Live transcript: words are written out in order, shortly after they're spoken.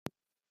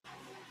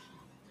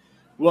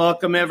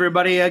Welcome,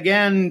 everybody,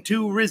 again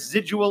to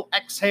Residual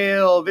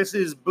Exhale. This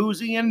is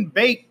Boozy and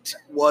Baked.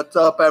 What's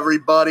up,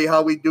 everybody?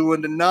 How we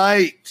doing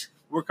tonight?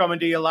 We're coming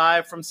to you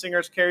live from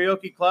Singers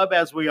Karaoke Club,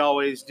 as we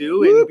always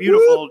do, in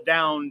beautiful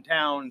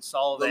downtown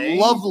Solvay.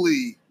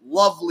 The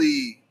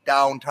lovely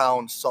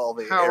downtown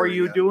Solvay How are area.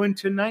 you doing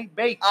tonight,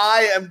 Baked?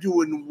 I am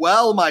doing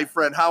well, my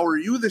friend. How are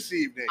you this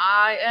evening?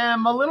 I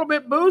am a little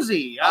bit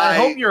boozy. I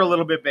hope you're a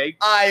little bit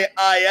baked. I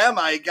am.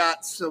 I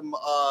got some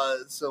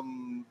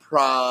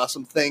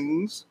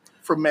things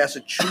from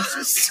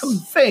Massachusetts. Some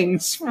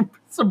things,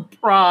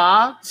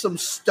 some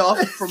stuff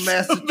from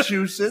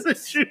Massachusetts.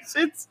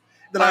 Massachusetts.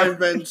 That I've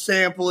been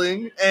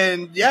sampling,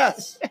 and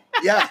yes.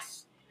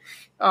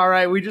 All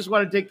right, we just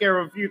want to take care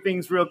of a few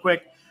things real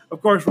quick.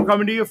 Of course, we're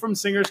coming to you from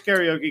Singers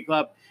Karaoke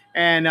Club,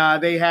 and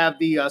they have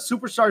the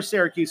Superstar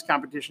Syracuse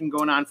competition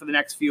going on for the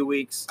next few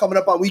weeks. Coming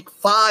up on week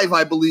 5,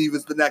 I believe,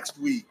 is the next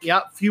week.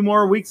 Yep, a few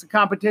more weeks of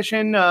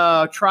competition,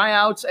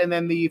 tryouts, and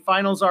then the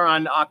finals are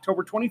on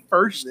October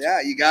 21st.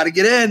 Yeah, you got to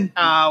get in.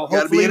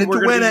 Hopefully, be in it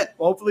to win it.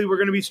 Hopefully, we're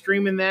going to be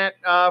streaming that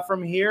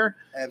from here.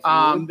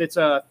 Absolutely. It's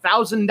a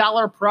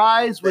 $1,000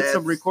 prize with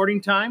some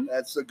recording time.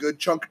 That's a good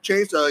chunk of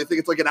change. I think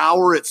it's like an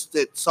hour. It's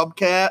at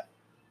Subcat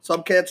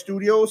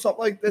Studio, something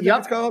like that. Yep.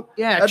 It's called.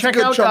 Yeah, That's check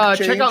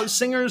out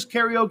Singers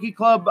Karaoke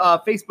Club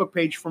Facebook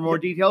page for more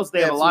details.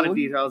 They have a lot of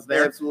details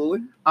there.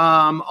 Absolutely.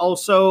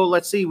 Also,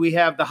 let's see, we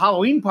have the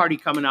Halloween party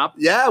coming up.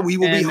 Yeah, we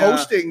will be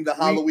hosting the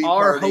Halloween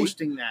party. We are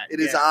hosting that. It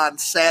is on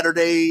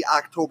Saturday,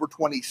 October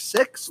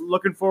 26th.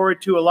 Looking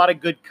forward to a lot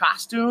of good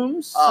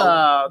costumes.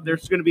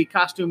 There's going to be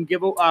costume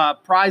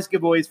prize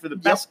giveaways for the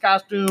best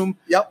costume,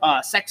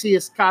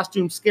 sexiest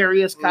costume,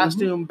 scariest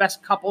costume,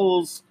 best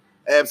couples.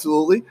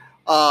 Absolutely.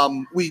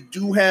 We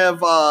do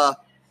have,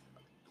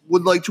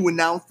 would like to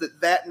announce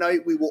that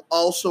night we will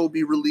also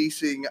be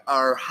releasing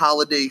our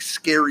Holiday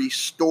Scary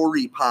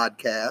Story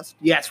podcast.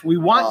 Yes, we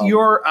want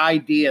your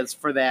ideas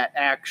for that,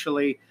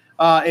 actually.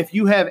 If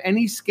you have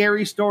any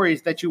scary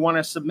stories that you want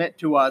to submit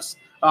to us,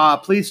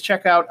 please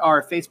check out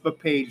our Facebook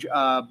page,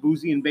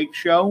 Boozy and Baked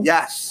Show.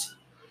 Yes.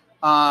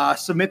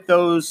 Submit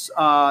those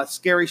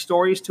scary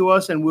stories to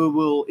us, and we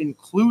will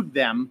include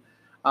them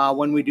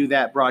when we do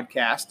that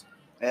broadcast.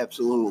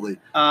 Absolutely.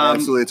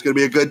 Absolutely. It's going to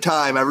be a good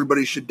time.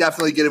 Everybody should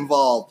definitely get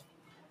involved.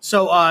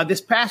 So this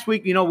past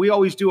week, we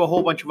always do a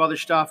whole bunch of other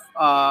stuff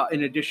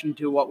in addition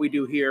to what we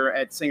do here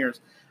at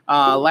Singers.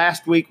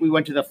 Last week, we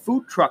went to the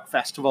Food Truck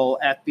Festival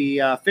at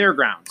the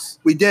fairgrounds.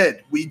 We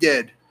did.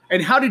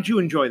 And how did you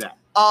enjoy that?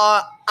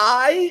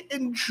 I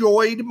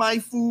enjoyed my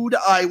food.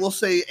 I will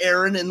say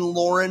Aaron and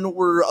Lauren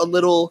were a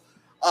little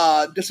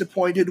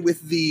disappointed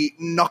with the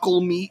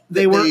knuckle meat.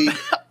 They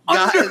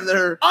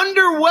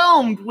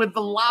underwhelmed with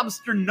the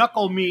lobster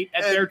knuckle meat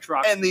at their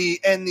truck, and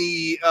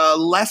the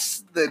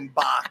less than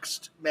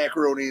boxed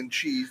macaroni and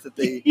cheese that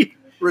they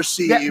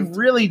received. That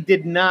really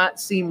did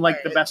not seem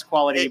like the best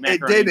quality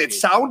macaroni. It did. It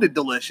sounded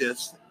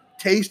delicious.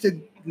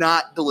 Tasted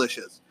not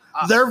delicious.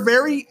 They're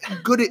very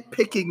good at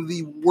picking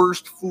the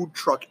worst food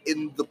truck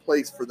in the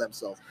place for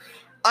themselves.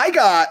 I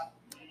got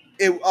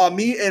it.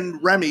 Me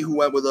and Remy, who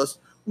went with us,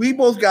 we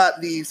both got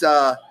these.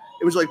 It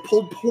was like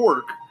pulled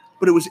pork,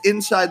 but it was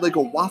inside like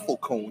a waffle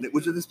cone. It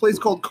was at this place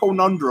called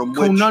Conundrum.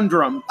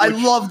 I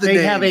love the name.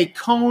 They have a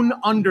cone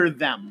under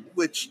them.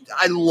 Which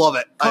I love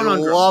it.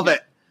 Conundrum, I love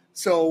it.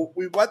 So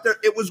we went there.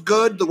 It was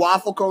good. The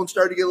waffle cone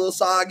started to get a little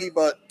soggy,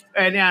 but...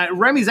 And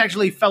Remy's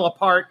actually fell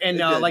apart and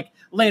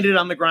landed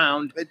on the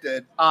ground. It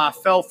did.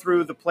 Fell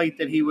through the plate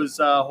that he was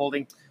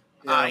holding.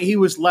 Yeah. He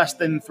was less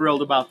than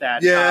thrilled about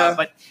that. Yeah.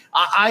 But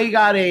I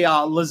got a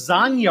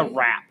lasagna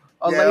wrap.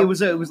 It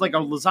was like a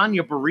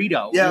lasagna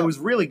burrito. Yeah. It was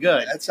really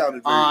good. That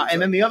sounded very good.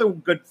 And then the other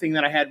good thing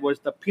that I had was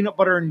the peanut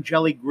butter and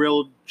jelly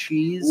grilled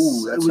cheese.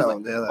 Ooh, that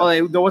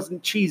sounds there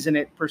wasn't cheese in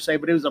it per se,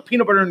 but it was a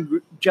peanut butter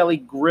and jelly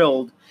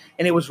grilled,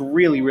 and it was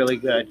really, really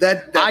good.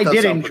 I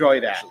did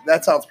enjoy that.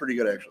 That sounds pretty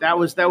good, actually.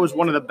 That was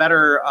one of the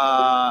better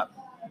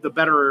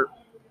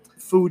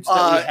foods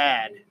that we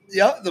had.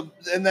 Yeah,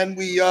 and then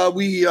we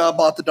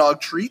bought the dog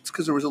treats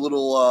because there was a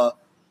little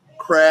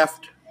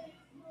craft.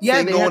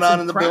 Yeah, they going had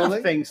on in the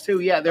building. Things too.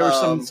 Yeah, there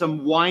were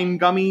some wine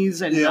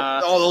gummies, and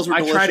those were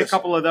delicious. I tried a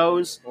couple of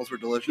those. Those were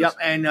delicious. Yep,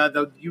 and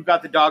you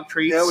got the dog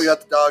treats. Yeah, we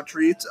got the dog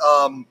treats.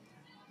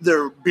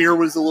 Their beer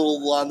was a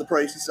little on the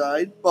pricey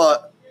side,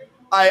 but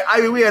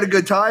we had a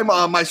good time.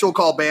 My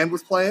so-called band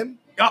was playing.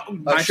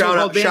 Shout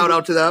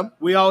out to them.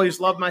 We always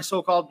love my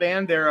so-called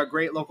band. They're a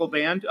great local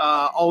band.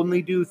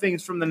 Only do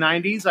things from the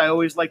 90s. I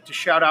always like to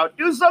shout out,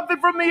 do something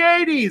from the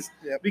 80s,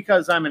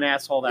 because I'm an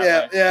asshole that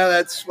way. Yeah,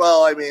 that's,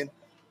 well, I mean.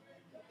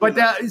 But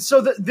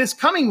this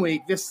coming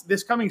week,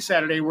 this coming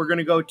Saturday, we're going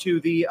to go to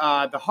the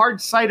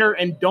Hard Cider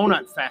and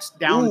Donut Fest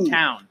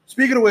downtown. Ooh.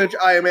 Speaking of which,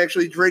 I am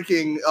actually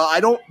drinking. I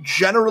don't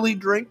generally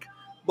drink,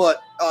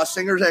 but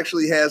Singers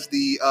actually has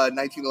the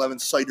 1911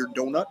 cider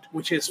donut,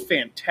 which is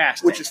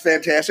fantastic.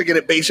 And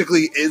it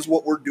basically is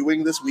what we're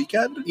doing this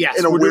weekend. Yes,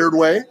 in a weird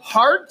way.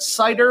 Hard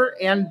cider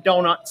and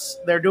donuts.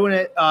 They're doing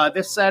it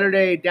this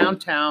Saturday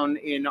downtown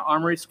in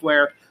Armory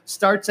Square.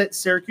 starts at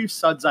Syracuse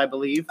Suds, I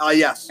believe.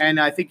 Yes. And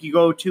I think you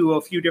go to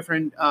a few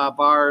different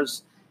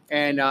bars,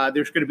 and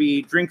there's going to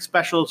be drink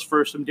specials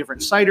for some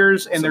different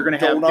ciders, and they're going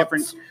to have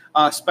different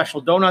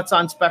special donuts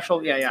on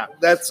special. Yeah.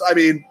 That's, I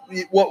mean,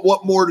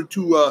 what more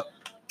do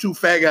two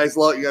fat guys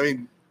like?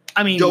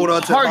 I mean,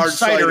 donuts hard, and hard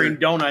cider and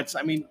donuts.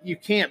 I mean, you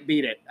can't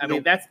beat it. I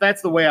mean,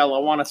 that's the way I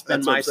want to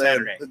spend my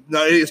Saturday.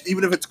 No,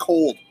 even if it's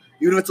cold,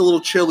 even if it's a little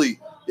chilly,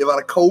 you have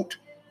on a coat,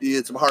 you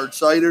get some hard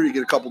cider, you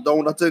get a couple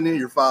donuts in there,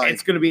 you're fine.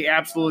 It's going to be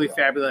absolutely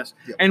fabulous.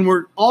 Yep. And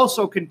we're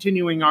also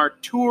continuing our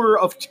tour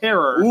of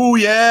terror. Ooh,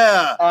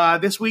 yeah.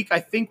 This week,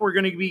 I think we're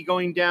going to be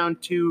going down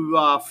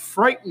to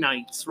Fright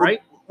Nights,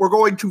 right? We're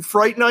going to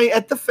Fright Night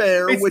at the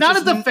fair. It's not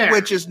at the fair.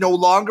 Which is no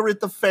longer at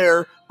the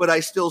fair, but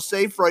I still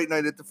say Fright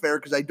Night at the fair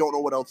because I don't know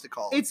what else to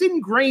call it. It's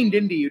ingrained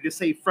into you to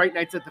say Fright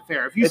Nights at the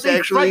fair. If you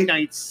say Fright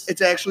Nights.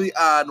 It's actually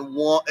on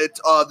one.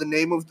 It's the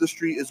name of the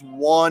street is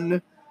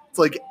one. It's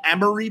like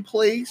Emery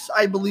Place,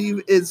 I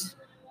believe is.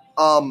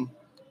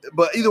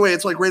 But either way,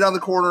 it's like right on the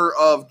corner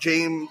of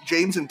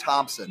James and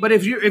Thompson. But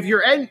if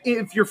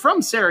you're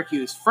from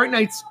Syracuse, Fright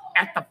Nights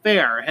at the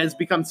fair has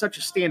become such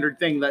a standard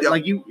thing that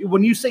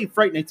when you say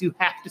Fright Nights, you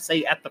have to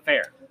say at the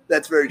fair.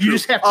 That's very true. You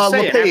just have to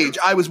say LePage.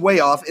 I was way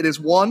off. It is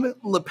one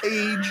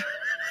LePage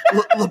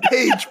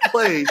LePage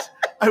Place.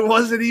 I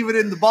wasn't even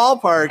in the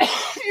ballpark.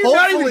 You're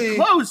not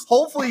even close.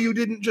 Hopefully you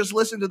didn't just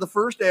listen to the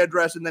first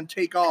address and then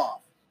take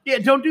off. Yeah,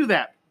 don't do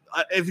that.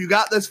 If you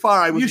got this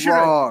far, I was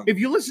wrong. If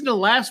you listen to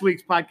last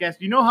week's podcast,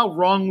 you know how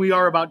wrong we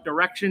are about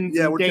directions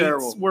and we're dates.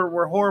 Terrible.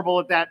 We're horrible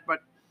at that, but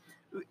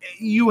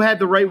you had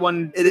the right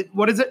one.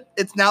 What is it?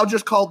 It's now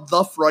just called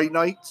The Fright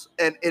Nights,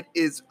 and it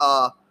is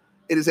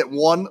at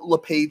one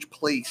LePage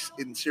Place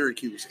in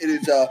Syracuse. It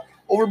is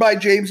over by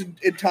James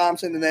and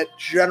Thompson in that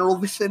general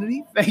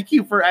vicinity. Thank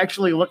you for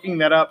actually looking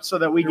that up so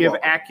that we give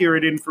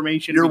accurate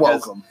information. You're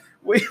welcome.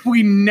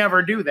 We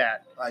never do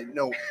that. I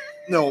know.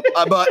 No,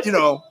 but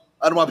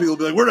I don't want people to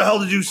be like, where the hell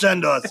did you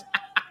send us?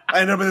 I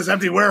ended up in this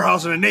empty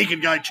warehouse and a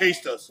naked guy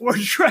chased us. We're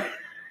trying.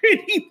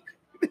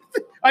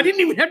 I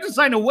didn't even have to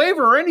sign a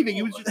waiver or anything.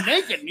 He was just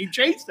naked and he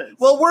chased us.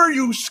 Well, were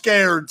you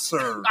scared,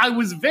 sir? I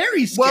was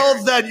very scared.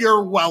 Well, then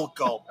you're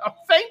welcome.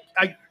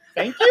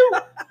 Thank you.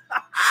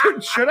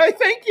 Should I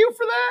thank you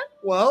for that?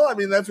 Well, I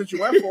mean, that's what you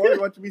went for. You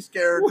went to be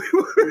scared.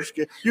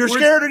 You're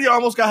scared and you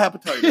almost got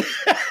hepatitis.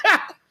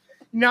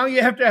 Now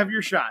you have to have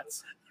your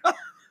shots.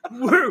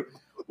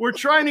 We're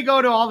trying to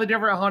go to all the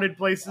different haunted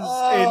places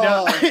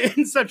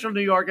in central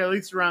New York, at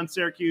least around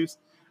Syracuse.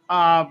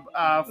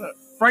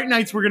 Fright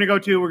Nights we're going to go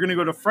to. We're going to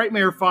go to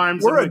Frightmare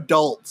Farms. We're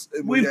adults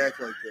and we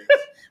act like this.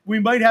 We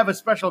might have a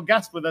special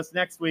guest with us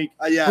next week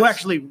who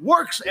actually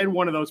works at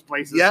one of those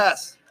places.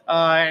 Yes.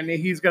 And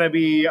he's going to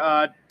be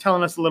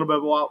telling us a little bit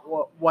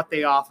about what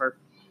they offer.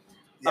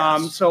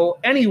 Yes. So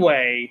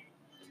anyway,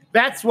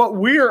 that's what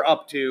we're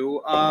up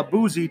to.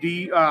 Boozy,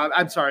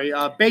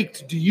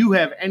 Baked, do you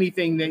have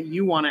anything that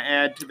you want to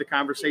add to the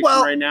conversation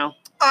right now?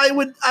 I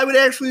would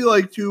actually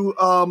like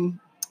to.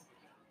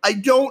 I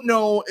don't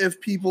know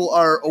if people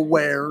are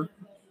aware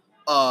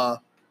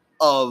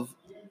of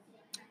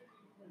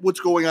what's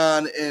going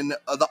on in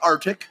the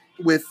Arctic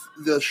with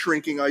the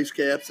shrinking ice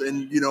caps,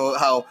 and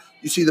how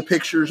you see the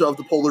pictures of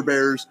the polar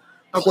bears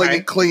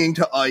clinging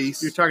to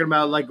ice. You're talking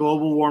about like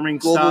global warming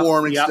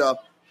stuff.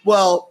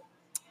 Well,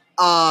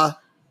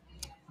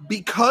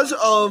 because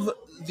of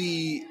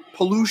the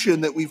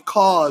pollution that we've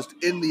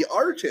caused in the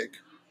Arctic,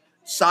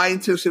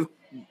 scientists have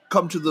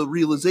come to the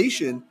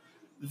realization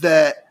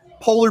that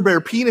polar bear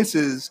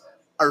penises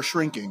are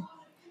shrinking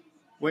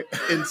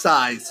in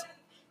size.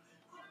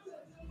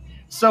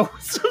 So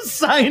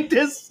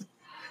scientists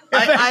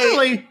have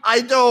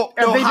I don't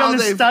know have they how done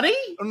a study?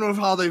 I don't know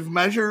how they've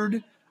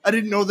measured. I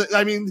didn't know that.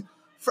 I mean,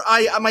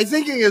 my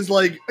thinking is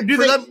like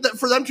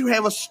for them to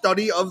have a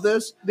study of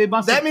this,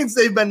 that means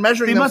they've been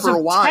measuring them for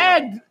a while.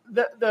 Tagged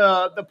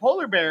the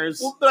polar bears.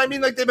 Well, but I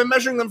mean, like they've been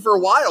measuring them for a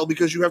while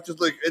because you have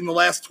to in the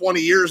last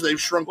 20 years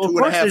they've shrunk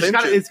 2.5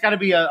 inches. It's got to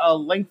be a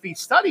lengthy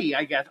study,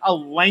 I guess. A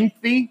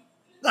lengthy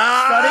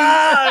study.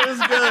 That was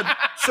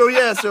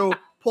good. So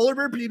polar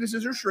bear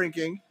penises are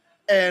shrinking,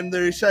 and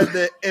they said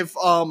that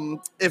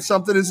if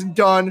something isn't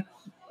done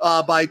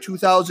by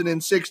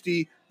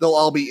 2060, they'll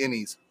all be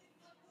innies.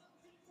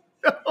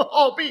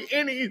 All be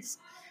innies.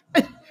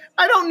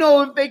 I don't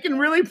know if they can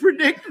really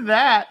predict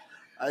that.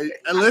 I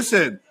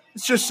listen.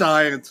 It's just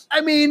science.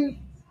 I mean,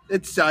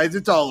 it's science.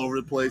 It's all over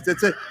the place.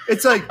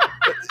 It's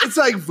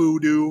like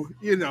voodoo,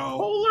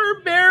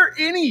 Polar bear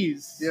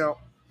innies.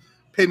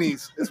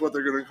 Pennies is what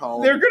they're going to call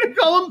them. They're going to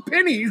call them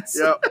pennies.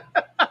 Yep.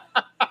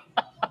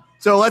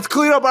 So let's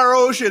clean up our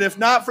ocean. If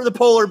not for the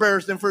polar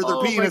bears, then for their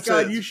penises. Oh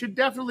my God, you should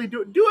definitely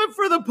do it. Do it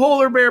for the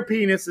polar bear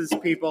penises,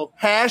 people. #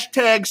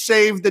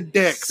 save the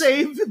dicks.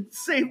 Save the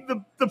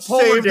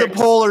polar Save dicks. the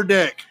polar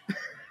dick.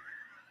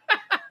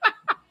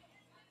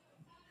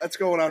 That's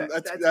going on.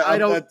 That's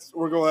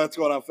going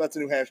on. That's a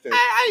new hashtag.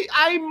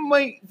 I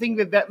might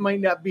think that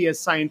might not be as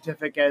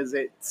scientific as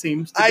it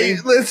seems to be.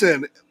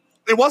 Listen,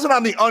 It wasn't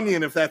on the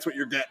Onion, if that's what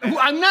you're getting at.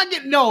 I'm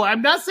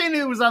not saying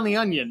it was on the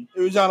Onion.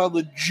 It was on a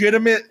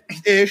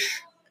legitimate-ish.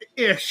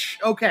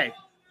 Okay.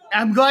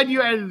 I'm glad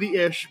you added the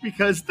ish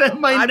because that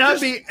might not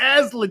be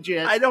as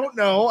legit. I don't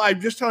know. I'm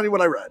just telling you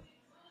what I read.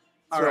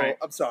 All right.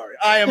 I'm sorry.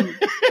 I am.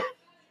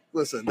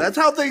 Listen, that's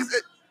how things.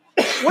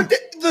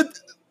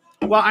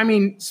 Well, I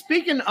mean,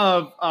 speaking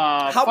of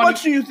how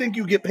much do you think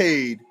you get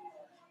paid?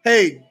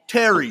 Hey,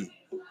 Terry,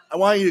 I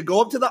want you to go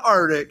up to the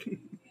Arctic,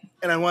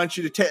 and I want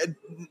you to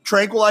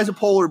tranquilize a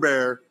polar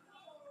bear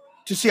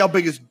to see how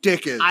big his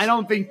dick is. I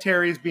don't think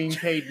Terry's being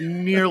paid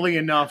nearly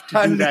enough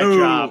to do that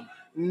job.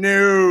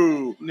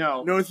 No,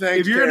 thanks.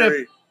 If you're going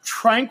to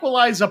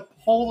tranquilize a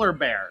polar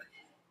bear,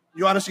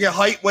 you want us to get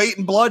height, weight,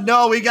 and blood?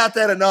 No, we got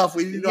that enough.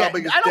 We know how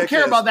big his dick is. I don't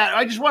care about that.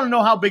 I just want to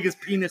know how big his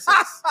penis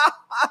is.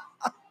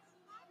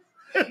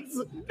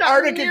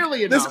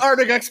 This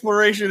Arctic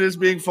exploration is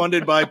being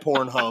funded by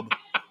Pornhub.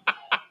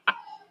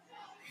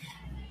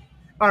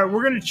 All right,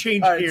 we're going to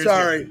change gears.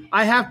 Sorry, here.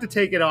 I have to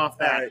take it off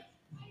that.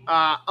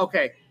 Right.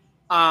 Okay.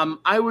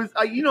 I was,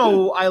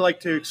 I like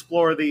to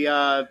explore the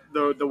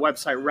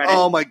website Reddit.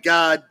 Oh my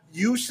God,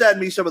 you send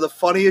me some of the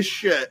funniest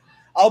shit.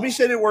 I'll be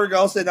sitting at work.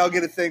 I'll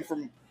get a thing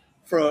from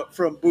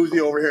Boozy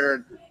over here,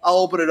 and I'll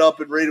open it up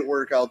and read it.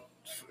 Work.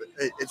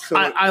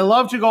 I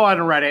love to go on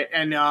Reddit,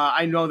 and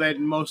I know that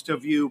most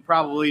of you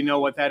probably know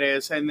what that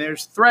is. And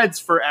there's threads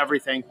for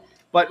everything,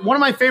 but one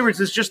of my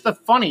favorites is just the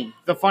funny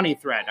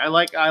thread. I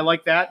like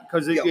that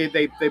because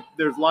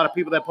there's a lot of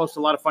people that post a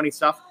lot of funny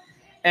stuff.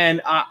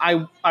 And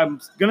I'm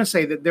going to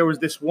say that there was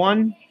this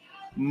one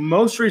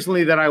most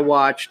recently that I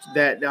watched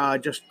that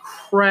just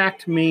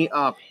cracked me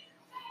up.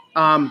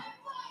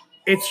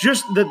 It's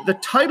just the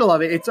title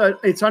of it.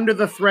 It's under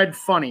the thread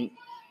funny.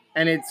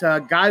 And it's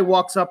a guy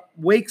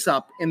wakes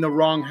up in the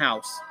wrong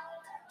house.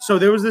 So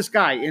there was this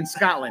guy in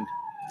Scotland.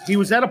 He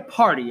was at a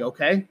party,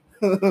 okay?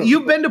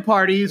 You've been to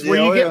parties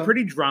where you get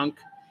pretty drunk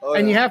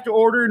and you have to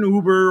order an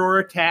Uber or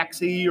a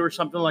taxi or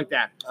something like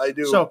that. I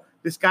do. So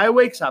this guy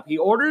wakes up. He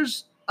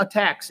orders a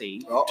taxi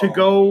to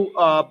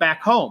go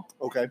back home.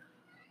 Okay.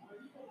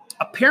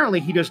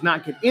 Apparently, he does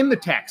not get in the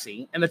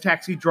taxi, and the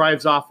taxi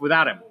drives off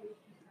without him.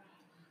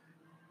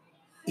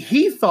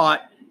 He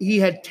thought he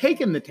had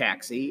taken the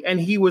taxi, and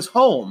he was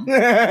home.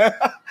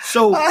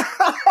 So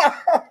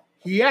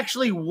he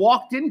actually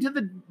walked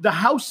into the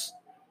house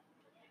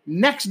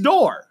next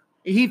door.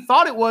 He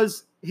thought it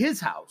was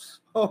his house.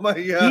 Oh, my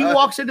God. He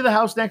walks into the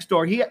house next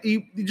door.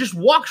 He just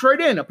walks right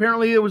in.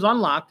 Apparently, it was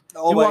unlocked.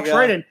 Oh, he my walks God.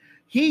 right in.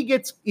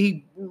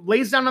 He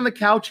lays down on the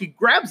couch. He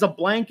grabs a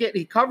blanket.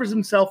 He covers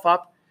himself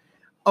up.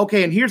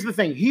 Okay, and here's the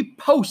thing. He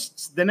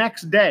posts the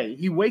next day.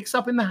 He wakes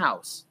up in the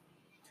house,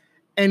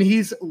 and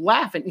he's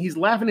laughing. He's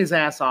laughing his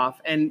ass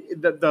off, and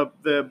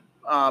the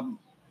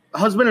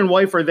husband and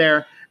wife are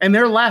there, and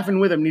they're laughing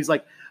with him. And he's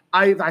like,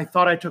 I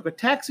thought I took a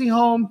taxi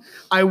home.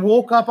 I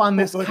woke up on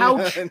this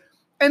couch,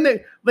 and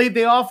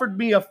they offered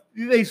me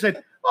they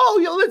said, oh,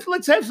 yeah,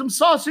 let's have some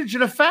sausage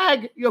and a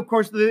fag. Of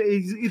course,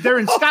 they're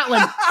in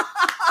Scotland.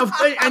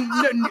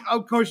 And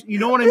of course, you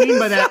know what I mean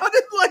by that.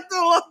 Sounded like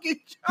the Lucky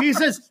Charms. He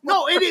says,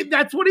 no,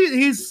 that's what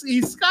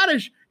he's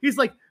Scottish. He's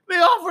like, they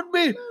offered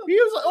me. He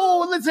was like,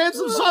 oh, let's have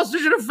some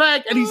sausage and a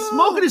fag. And he's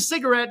smoking a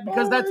cigarette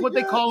because that's what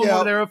they call him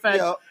over there, a fag.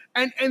 Yep.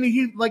 And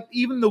he, like,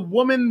 even the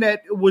woman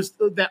that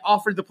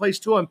offered the place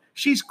to him,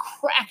 she's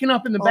cracking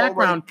up in the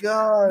background.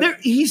 Oh my God.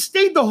 He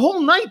stayed the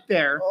whole night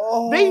there.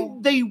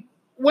 Oh. They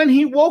when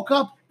he woke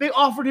up, they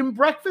offered him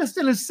breakfast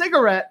and a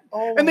cigarette.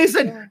 Oh, and they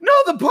said, no,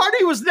 the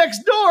party was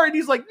next door. And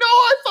he's like, no,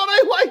 I thought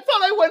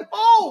I went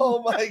home.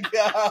 Oh my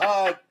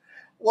God.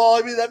 Well,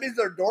 I mean, that means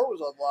their door was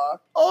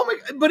unlocked. Oh my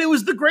God. But it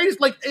was the greatest.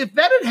 Like, if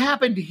that had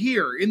happened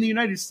here in the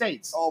United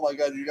States. Oh my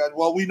God, you guys.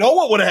 Well, we know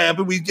what would have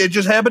happened. It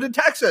just happened in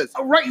Texas.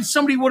 Right.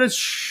 Somebody would have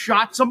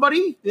shot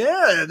somebody.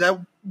 Yeah,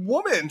 that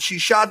woman. She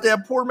shot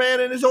that poor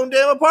man in his own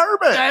damn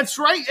apartment. That's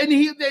right.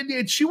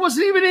 And she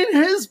wasn't even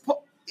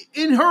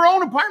in her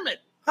own apartment.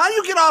 How do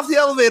you get off the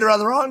elevator on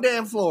the wrong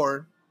damn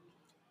floor?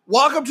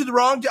 Walk up to the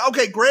wrong.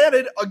 Okay,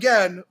 granted,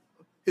 again,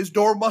 his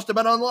door must have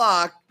been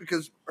unlocked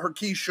because her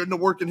key shouldn't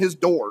have worked in his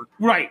door.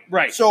 Right.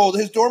 So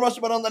his door must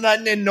have been unlocked,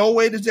 and in no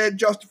way does that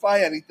justify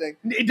anything.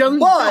 It doesn't.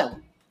 But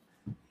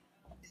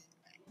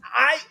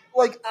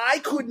I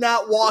could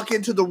not walk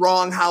into the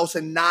wrong house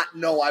and not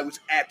know I was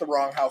at the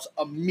wrong house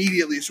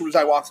immediately as soon as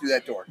I walked through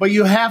that door. But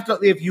you have to,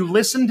 if you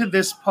listen to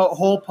this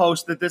whole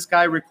post that this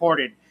guy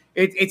recorded.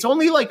 It's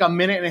only like a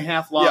minute and a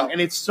half long, and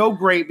it's so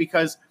great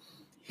because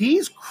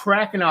he's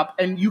cracking up,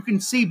 and you can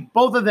see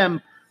both of them,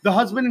 the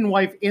husband and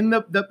wife, in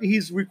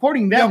he's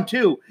recording them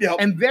too,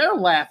 and they're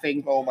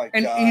laughing. Oh my God!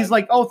 And he's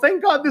like, "Oh,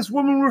 thank God, this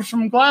woman was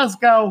from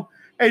Glasgow,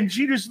 and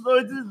she just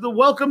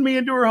welcomed me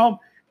into her home."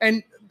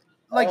 And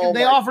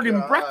they offered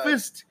him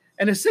breakfast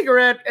and a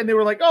cigarette, and they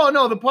were like, "Oh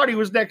no, the party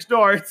was next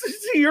door.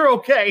 You're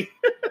okay."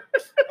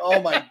 Oh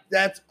my,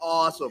 that's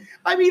awesome.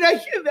 I mean,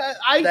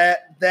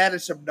 that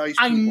is some nice.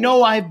 I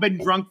know I've been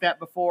drunk that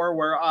before,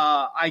 where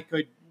I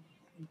could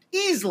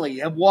easily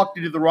have walked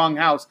into the wrong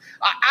house.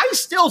 I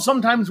still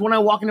sometimes when I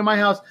walk into my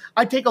house,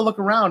 I take a look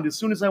around as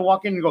soon as I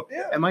walk in and go,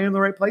 am I in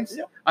the right place?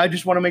 Yep. I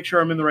just want to make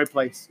sure I'm in the right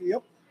place.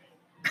 Yep.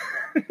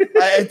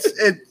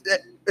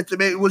 It's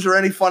amazing. Was there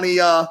any funny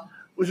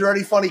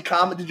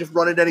comment? Did you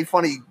run into any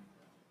funny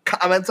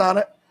comments on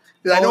it?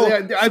 I know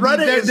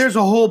there's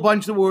a whole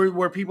bunch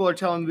where people are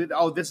telling me,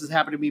 oh, this has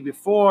happened to me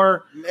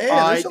before.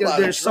 Man,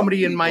 there's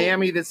somebody in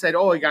Miami that said,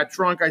 oh, I got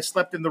drunk. I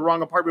slept in the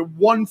wrong apartment,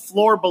 1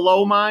 floor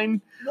below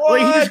mine.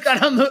 What? He just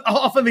got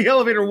off in the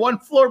elevator 1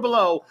 floor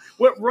below,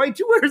 went right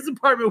to where his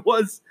apartment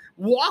was,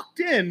 walked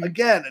in.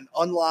 Again, an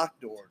unlocked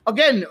door.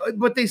 Again,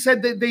 but they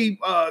said that they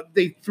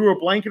threw a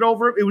blanket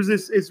over him. It was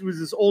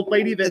this old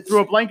lady that threw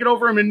a blanket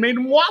over him and made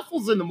him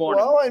waffles in the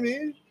morning. Well, I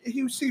mean,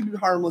 he seemed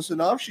harmless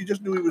enough. She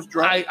just knew he was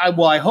drunk.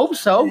 I hope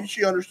so.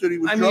 She understood he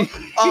was drunk.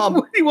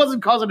 He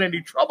wasn't causing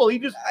any trouble. He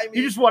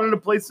just wanted a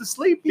place to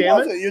sleep.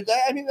 Damn it!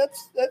 I mean,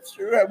 that's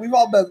true. We've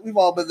all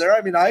been there.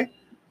 I mean,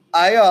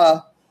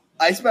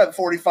 I spent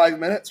 45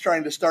 minutes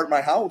trying to start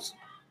my house,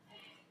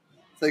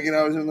 thinking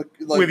I was in the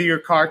with your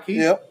car key.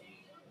 Yep.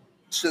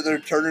 So they're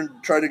trying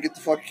to get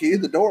the fucking key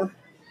in the door.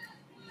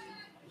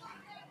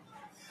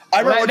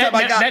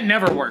 That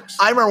never works.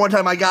 I remember one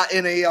time I got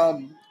in a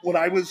when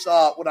I was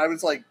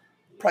like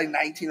probably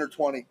 19 or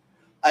 20,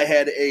 I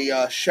had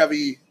a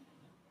Chevy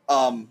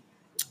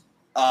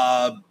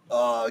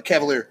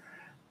Cavalier,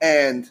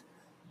 and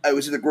I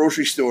was in the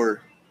grocery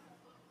store,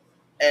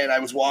 and I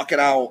was walking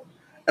out,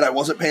 and I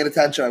wasn't paying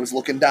attention. I was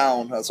looking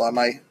down. I was on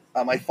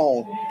my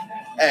phone,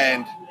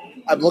 and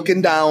I'm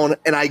looking down,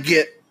 and I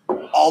get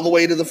all the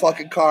way to the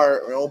fucking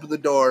car. I open the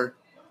door.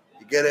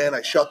 You get in.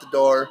 I shut the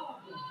door.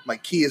 My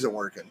key isn't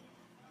working.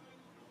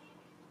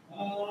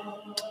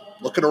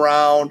 Looking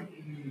around.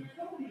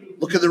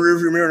 Look at the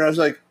rearview mirror, and I was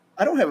like,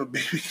 I don't have a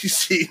baby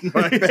seat in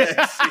my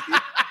back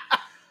seat.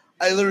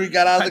 I literally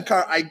got out of the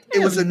car. It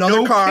was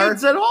another car.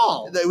 Kids at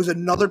all. It was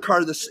another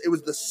car. It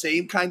was the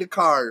same kind of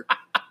car.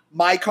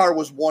 My car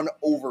was one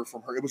over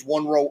from her. It was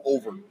 1 row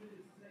over.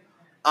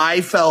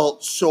 I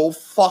felt so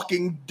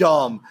fucking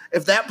dumb.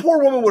 If that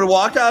poor woman would have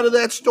walked out of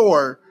that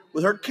store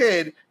with her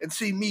kid and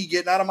see me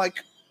getting out of my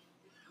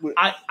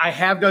I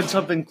have done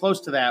something close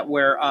to that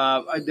where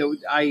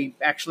I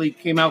actually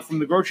came out from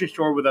the grocery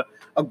store with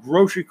a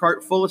grocery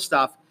cart full of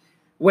stuff,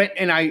 went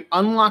and I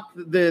unlocked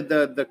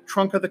the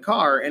trunk of the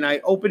car and I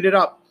opened it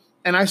up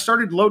and I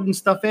started loading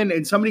stuff in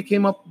and somebody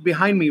came up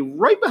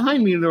right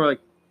behind me and they were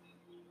like,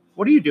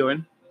 what are you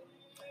doing?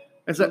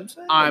 I said,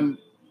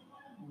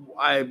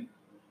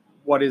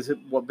 what is it?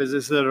 What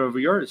business is it of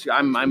yours?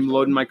 I'm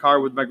loading my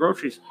car with my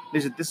groceries. They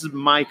said, this is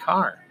my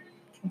car.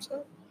 You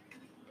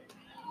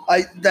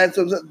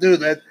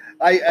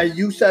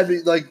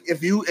said like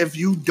if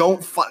you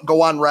don't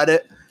go on Reddit,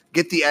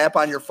 get the app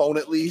on your phone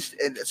at least,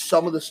 and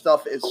some of the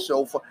stuff is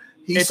so fun.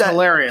 It's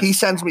hilarious. He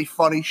sends me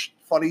funny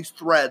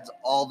threads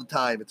all the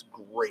time. It's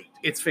great.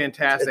 It's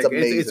fantastic. It's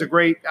amazing. It's a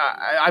great.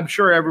 I'm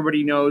sure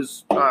everybody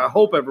knows. I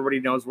hope everybody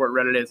knows what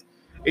Reddit is.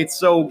 It's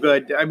so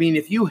good. I mean,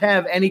 if you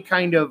have any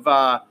kind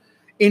of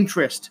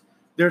interest,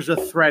 there's a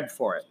thread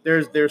for it.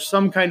 There's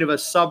some kind of a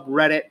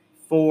subreddit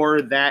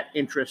for that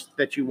interest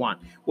that you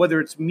want, whether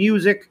it's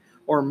music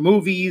or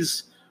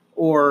movies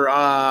or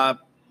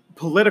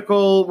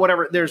political,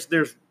 whatever. There's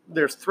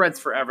threads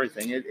for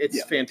everything.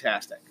 It's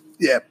fantastic.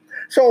 Yeah.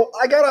 So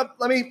I gotta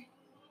let me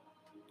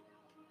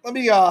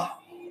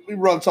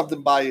run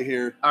something by you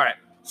here. All right.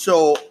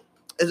 So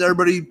as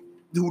everybody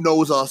who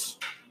knows us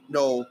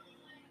know,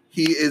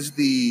 he is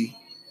the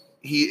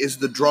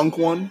drunk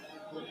one.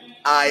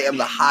 I am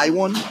the high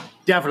one.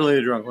 Definitely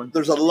the drunk one.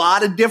 There's a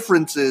lot of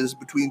differences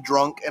between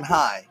drunk and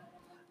high.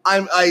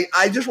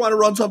 I just want to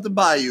run something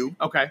by you.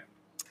 Okay.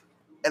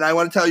 And I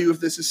want to tell you if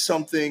this is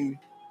something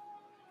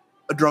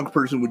a drunk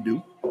person would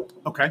do.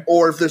 Okay.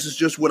 Or if this is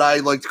just what I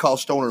like to call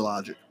stoner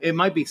logic. It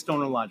might be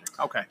stoner logic.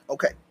 Okay.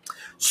 Okay.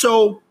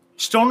 So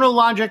stoner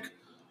logic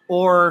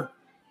or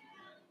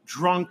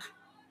drunk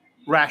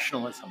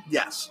rationalism.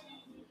 Yes.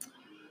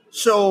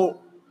 So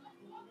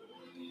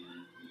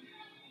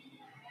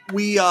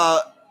we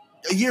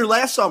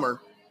last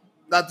summer,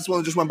 not this one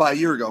that just went by a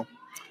year ago,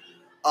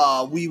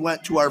 we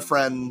went to our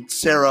friend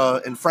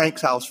Sarah and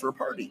Frank's house for a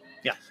party.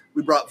 Yeah.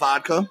 We brought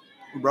vodka.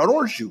 We brought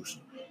orange juice.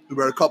 We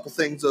brought a couple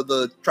things of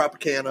the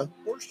Tropicana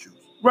orange juice.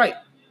 Right.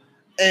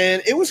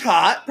 And it was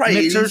hot, probably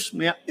mixers.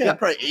 80s. Yeah,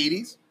 probably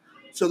 80s.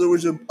 So there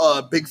was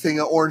a big thing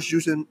of orange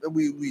juice, and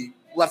we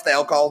left the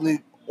alcohol and the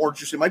orange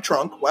juice in my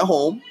trunk. Went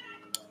home.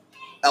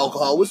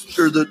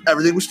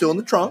 Everything was still in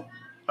the trunk.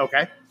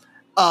 Okay.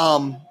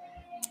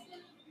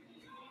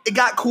 It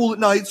got cool at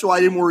night, so I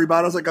didn't worry about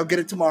it. I was like, I'll get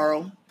it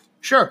tomorrow.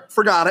 Sure.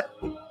 Forgot it.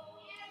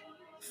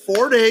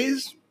 4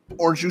 days,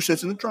 orange juice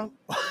sits in the trunk.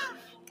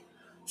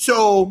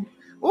 So,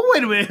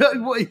 wait a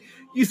minute.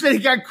 You said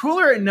it got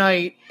cooler at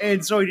night,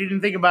 and so you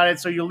didn't think about it,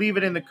 so you leave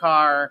it in the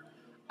car.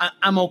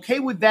 I'm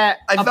okay with that.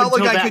 I felt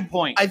like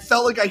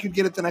I could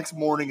get it the next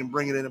morning and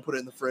bring it in and put it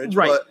in the fridge.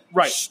 Right, but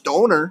right.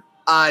 Stoner,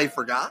 I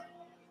forgot.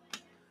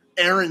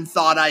 Aaron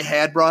thought I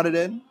had brought it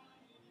in.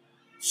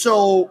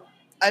 So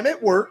I'm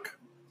at work,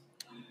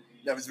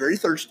 I was very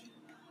thirsty.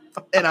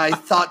 And I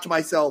thought to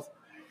myself,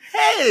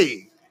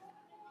 hey,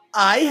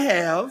 I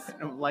have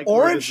I don't like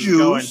orange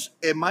juice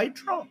in my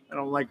trunk. I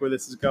don't like where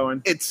this is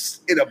going.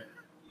 It's in a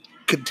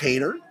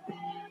container.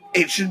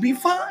 It should be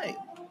fine.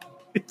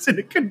 It's in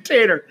a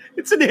container.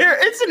 It's an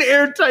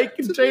airtight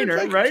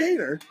container, right?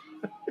 Container.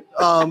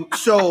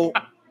 So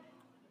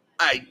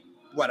I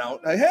went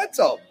out and I had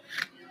some.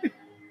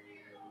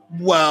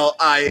 Well,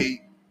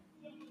 I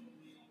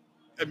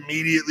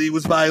immediately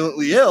was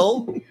violently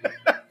ill.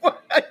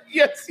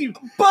 Yes, it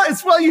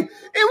was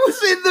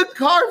in the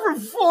car for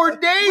 4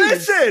 days.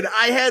 Listen,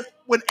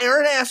 when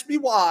Aaron asked me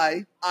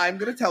why, I'm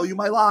going to tell you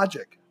my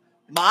logic.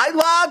 My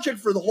logic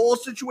for the whole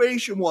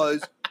situation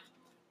was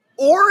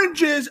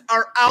oranges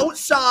are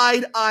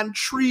outside on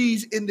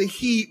trees in the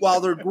heat while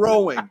they're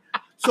growing.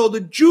 So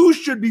the juice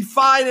should be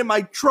fine in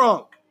my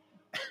trunk.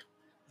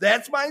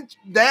 That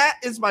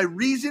is my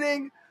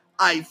reasoning.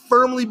 I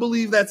firmly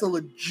believe that's a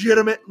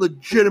legitimate.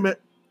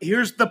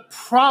 Here's the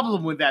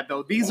problem with that,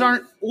 though. These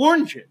aren't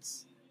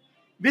oranges.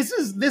 This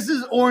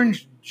is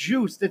orange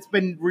juice that's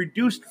been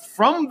reduced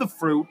from the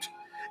fruit,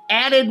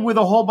 added with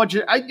a whole bunch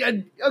of.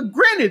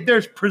 Granted,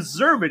 there's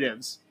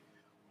preservatives,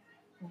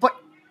 but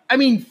I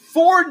mean,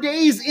 4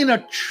 days in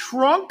a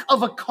trunk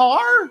of a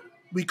car.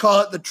 We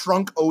call it the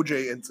trunk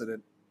OJ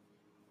incident.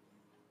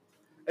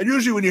 And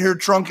usually, when you hear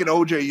trunk and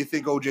OJ, you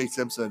think OJ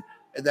Simpson,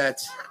 and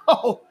that's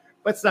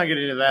let's not get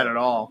into that at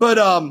all. But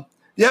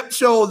yep.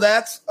 So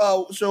that's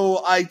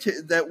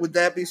that would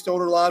that be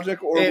stoner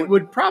logic, or it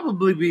would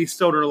probably be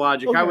stoner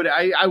logic.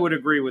 Okay. I would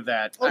agree with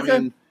that. Okay. I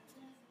mean,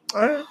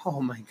 all right.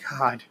 oh my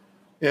god.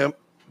 Yeah,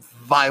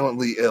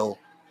 violently ill.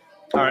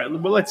 All right,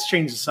 well, let's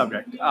change the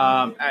subject.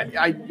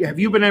 Have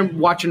you been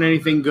watching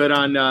anything good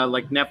on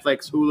like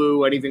Netflix,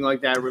 Hulu, anything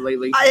like that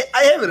lately?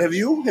 I haven't. Have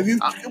you? What have you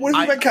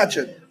been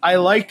catching? I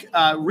like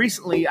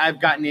recently. I've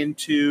gotten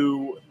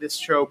into this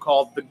show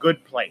called The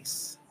Good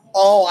Place.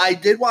 Oh, I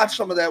did watch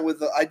some of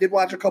that. I did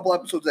watch a couple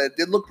episodes that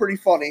did look pretty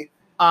funny.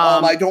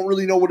 I don't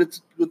really know what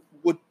it's.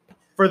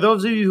 For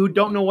those of you who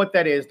don't know what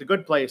that is, The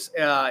Good Place.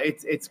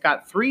 It's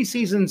got 3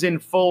 seasons in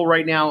full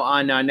right now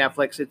on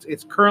Netflix.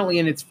 It's currently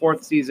in its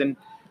 4th season.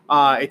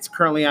 It's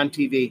currently on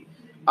TV.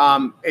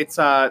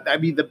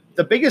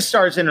 The biggest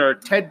stars in it are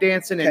Ted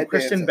Danson and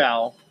Kristen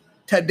Bell.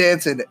 Ted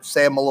Danson,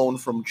 Sam Malone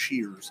from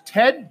Cheers.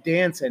 Ted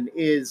Danson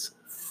is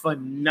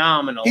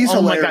phenomenal. He's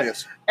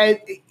hilarious. And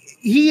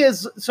he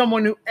is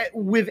someone who,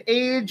 with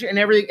age and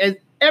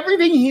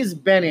everything he's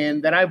been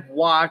in that I've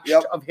watched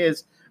of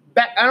his.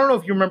 I don't know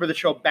if you remember the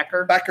show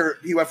Becker. Becker.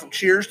 He went from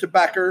Cheers to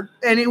Becker,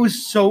 and it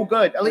was so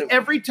good. Like,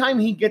 every time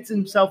he gets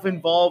himself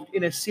involved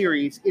in a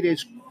series, it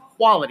is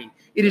quality.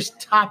 It is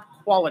top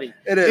quality.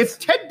 It is. If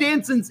Ted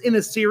Danson's in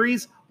a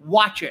series,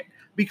 watch it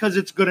because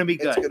it's going to be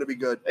good. It's going to be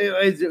good.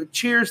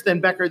 Cheers,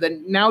 then Becker,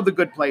 then now The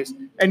Good Place.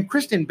 And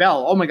Kristen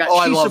Bell, oh my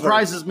God, she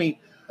surprises me.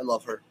 I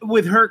love her.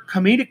 With her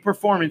comedic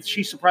performance,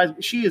 she surprised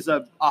me. She is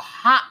a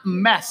hot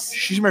mess.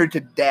 She's married to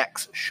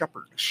Dax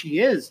Shepard. She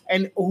is.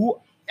 And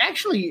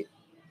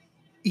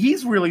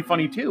he's really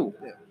funny too.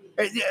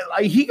 Yeah.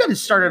 He got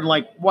started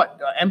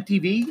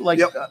MTV?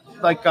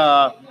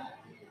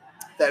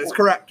 That is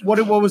correct.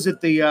 What was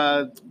it?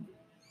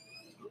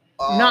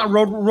 Not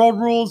Road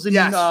Rules and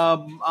yes.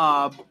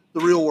 The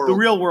Real World. The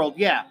Real World,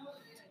 yeah.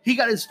 He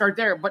got his start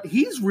there, but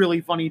he's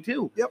really funny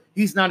too. Yep.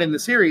 He's not in the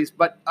series,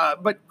 but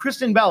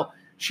Kristen Bell,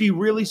 she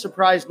really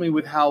surprised me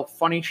with how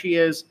funny she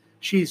is.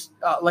 She's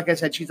like I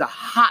said, she's a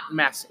hot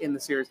mess in the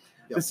series.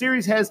 Yep. The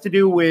series has to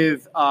do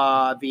with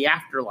the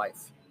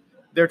afterlife.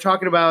 They're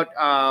talking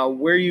about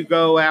where you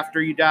go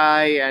after you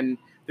die, and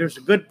there's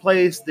a good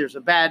place, there's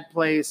a bad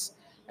place.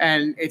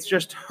 And it's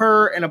just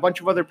her and a bunch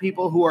of other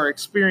people who are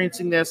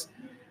experiencing this.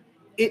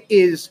 It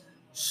is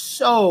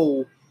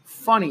so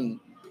funny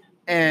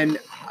and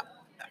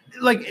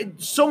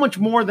so much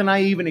more than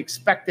I even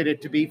expected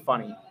it to be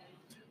funny.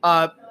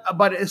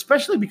 But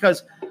especially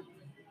because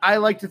I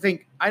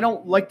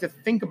don't like to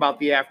think about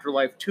the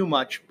afterlife too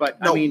much.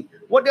 But no. I mean,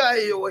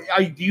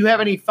 do you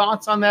have any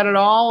thoughts on that at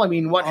all? I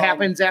mean, what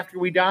happens after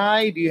we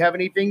die? Do you have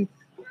anything?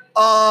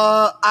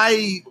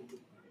 I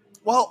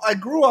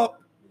grew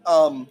up.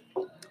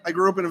 I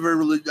grew up in a very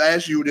religious,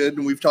 as you did,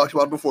 and we've talked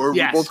about it before.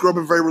 Yes. We both grew up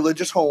in very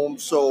religious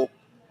homes. So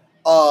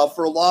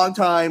for a long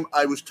time,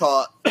 I was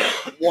taught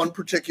one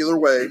particular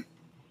way.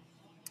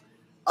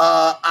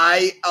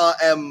 I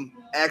am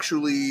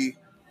actually,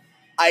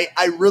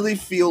 I really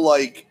feel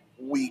like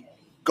we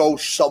go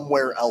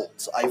somewhere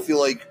else. I feel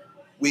like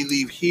we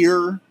leave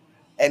here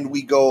and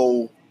we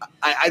go,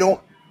 I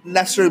don't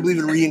necessarily believe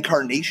in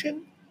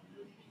reincarnation.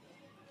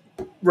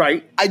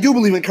 Right. I do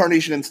believe in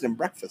carnation instant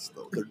breakfast,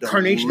 though. They're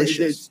carnation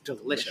is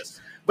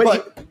delicious.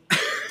 But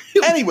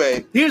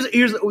anyway, here's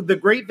the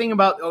great thing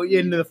about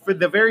in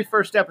the very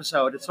first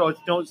episode. So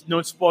it's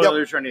no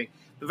spoilers or anything.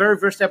 The very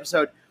first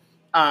episode,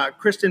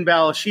 Kristen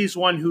Bell, she's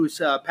one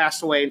who's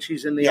passed away and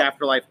she's in the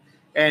afterlife.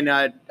 And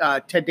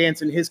Ted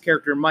Danson, his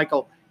character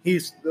Michael,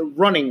 he's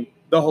running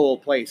the whole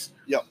place.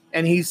 Yep.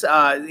 And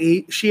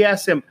she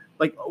asks him,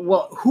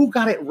 well, who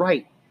got it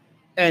right?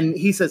 And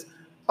he says,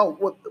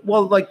 Oh,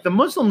 well, like the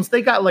Muslims,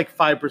 they got like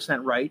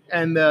 5% right.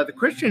 And the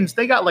Christians,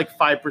 they got like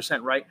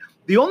 5% right.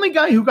 The only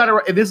guy who got it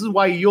right, and this is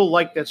why you'll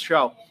like this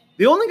show,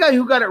 the only guy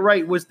who got it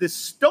right was this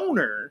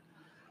stoner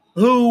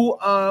who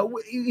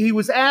he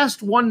was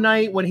asked one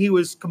night when he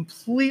was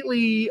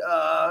completely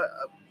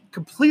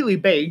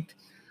baked,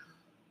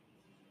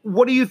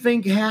 what do you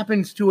think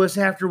happens to us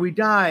after we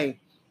die?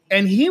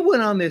 And he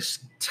went on this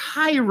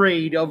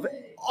tirade of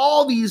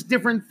all these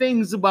different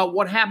things about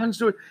what happens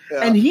to it.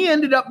 Yeah. And he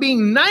ended up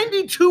being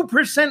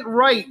 92%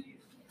 right.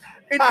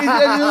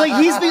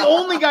 Like he's the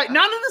only guy,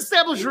 not an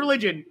established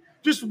religion,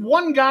 just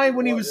one guy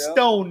when he was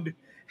stoned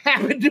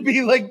happened to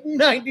be like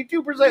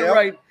 92%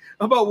 right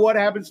about what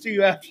happens to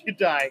you after you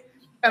die.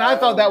 And I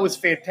thought that was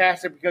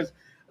fantastic because,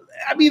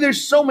 I mean,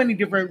 there's so many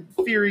different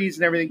theories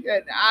and everything.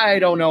 And I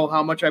don't know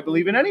how much I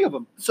believe in any of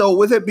them. So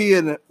with it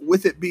being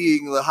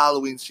the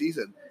Halloween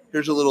season,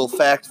 here's a little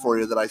fact for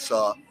you that I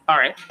saw. All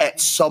right. At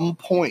some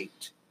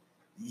point,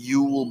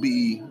 you will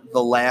be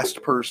the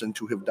last person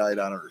to have died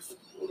on Earth.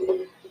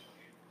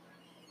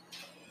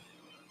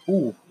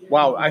 Ooh,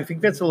 wow. I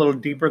think that's a little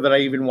deeper than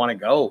I even want to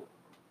go.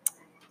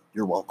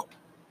 You're welcome.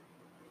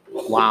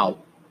 Wow.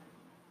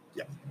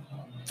 Yeah.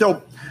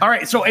 So, all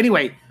right. So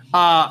anyway,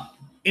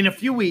 in a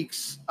few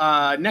weeks,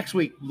 next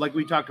week, like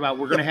we talked about,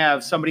 we're going to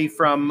have somebody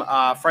from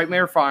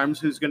Frightmare Farms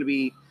who's going to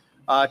be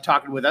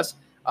talking with us.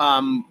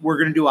 We're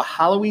going to do a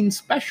Halloween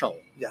special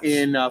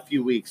in a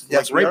few weeks.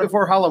 Yes, like right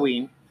before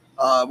Halloween.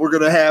 We're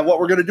going to have, what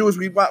we're going to do is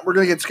we're going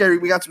to get scary.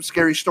 We got some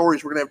scary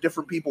stories. We're going to have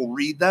different people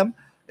read them.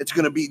 It's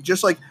going to be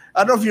just like,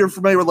 I don't know if you're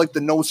familiar with like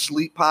the No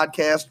Sleep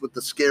podcast with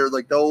the scare,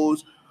 like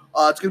those.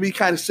 It's going to be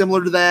kind of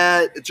similar to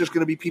that. It's just going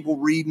to be people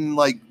reading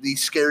like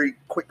these scary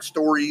quick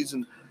stories.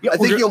 And I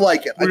think you'll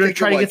like it. We're going to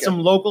try to get some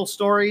local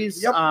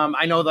stories. Yep.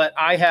 I know that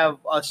I have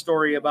a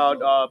story about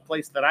a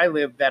place that I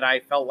live that I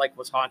felt like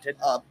was haunted.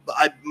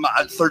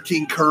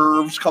 13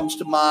 Curves comes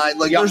to mind.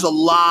 Like there's a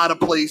lot of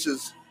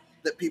places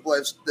that people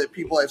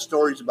have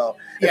stories about.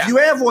 If you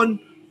have one,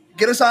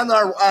 get us on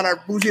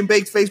our Boozy and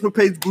Baked Facebook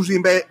page, Boozy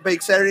and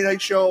Baked Saturday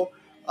Night Show.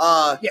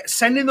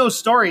 Send in those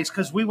stories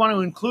because we want to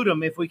include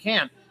them if we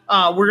can.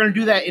 We're going to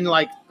do that in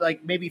like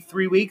maybe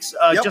 3 weeks,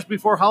 just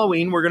before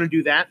Halloween. We're going to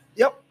do that.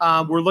 Yep.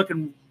 We're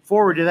looking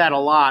forward to that a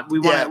lot. We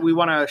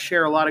want to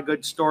share a lot of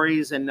good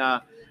stories and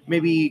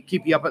maybe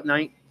keep you up at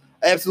night.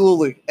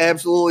 Absolutely. I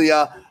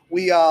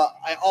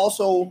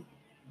also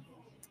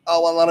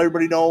want to let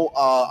everybody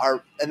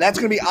know and that's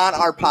going to be on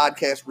our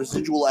podcast,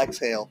 Residual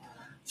Exhale,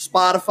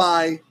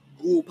 Spotify,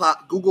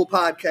 Google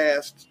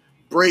Podcasts,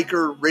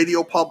 Breaker,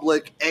 Radio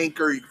Public,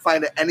 Anchor. You can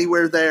find it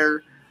anywhere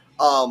there.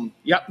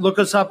 Look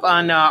us up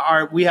on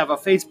we have a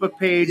Facebook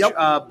page,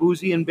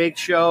 Boozy and Baked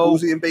Show.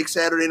 Boozy and Baked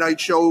Saturday Night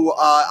Show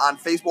on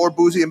Facebook, or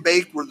Boozy and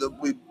Baked, where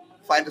we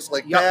find us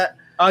like that.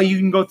 You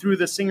can go through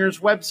the Singers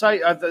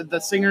website, the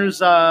Singers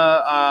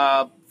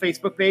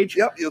Facebook page.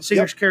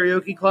 Singers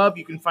Karaoke Club.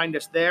 You can find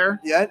us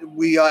there. Yeah,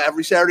 we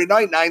every Saturday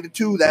night, 9 to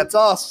 2. That's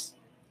us.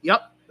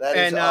 Yep. That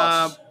is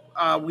us.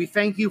 We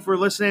thank you for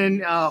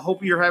listening.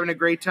 Hope you're having a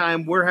great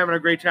time. We're having a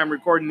great time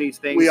recording these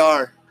things. We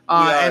are.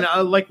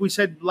 And like we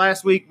said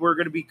last week, we're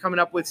going to be coming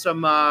up with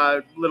some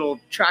little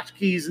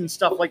tchotchkes and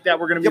stuff like that.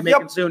 We're going to be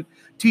making soon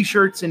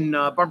T-shirts and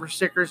bumper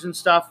stickers and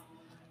stuff.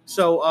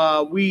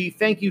 So we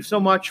thank you so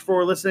much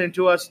for listening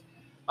to us.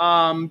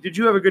 Did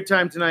you have a good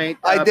time tonight?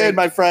 I did,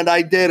 my friend.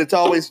 I did. It's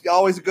always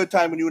a good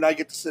time when you and I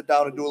get to sit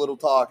down and do a little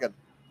talking.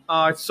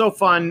 It's so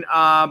fun.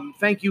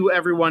 Thank you,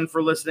 everyone,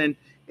 for listening.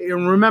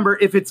 And remember,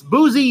 if it's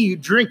boozy, you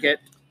drink it.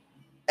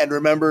 And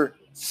remember,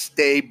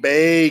 stay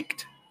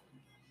baked.